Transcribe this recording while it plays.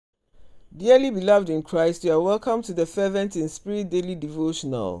Dearly beloved in Christ, you are welcome to the Fervent in Spirit Daily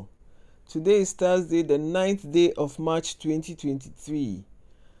Devotional. Today is Thursday, the 9th day of March 2023,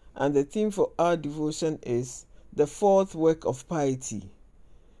 and the theme for our devotion is the fourth work of piety.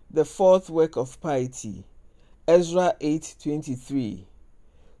 The fourth work of piety. Ezra 8:23.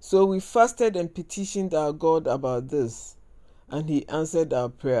 So we fasted and petitioned our God about this, and he answered our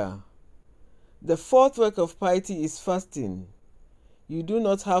prayer. The fourth work of piety is fasting. You do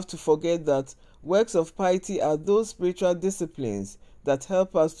not have to forget that works of piety are those spiritual disciplines that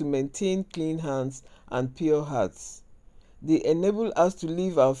help us to maintain clean hands and pure hearts. They enable us to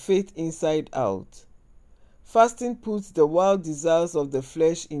live our faith inside out. Fasting puts the wild desires of the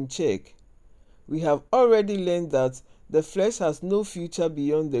flesh in check. We have already learned that the flesh has no future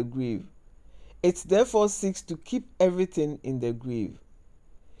beyond the grave. It therefore seeks to keep everything in the grave.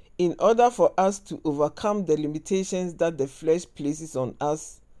 In order for us to overcome the limitations that the flesh places on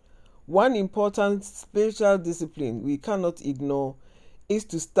us, one important spiritual discipline we cannot ignore is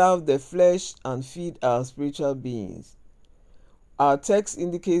to starve the flesh and feed our spiritual beings. Our text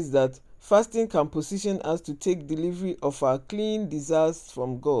indicates that fasting can position us to take delivery of our clean desires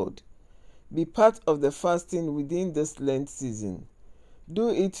from God. Be part of the fasting within this Lent season. Do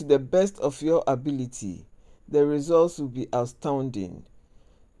it to the best of your ability. The results will be astounding.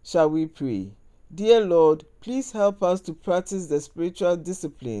 Shall we pray? Dear Lord, please help us to practice the spiritual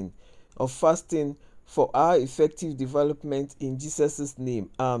discipline of fasting for our effective development in Jesus' name.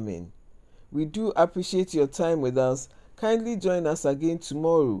 Amen. We do appreciate your time with us. Kindly join us again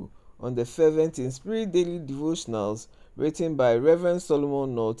tomorrow on the Fervent in Spirit Daily Devotionals written by Reverend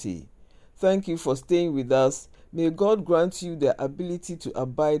Solomon Norty. Thank you for staying with us. May God grant you the ability to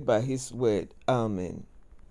abide by His word. Amen.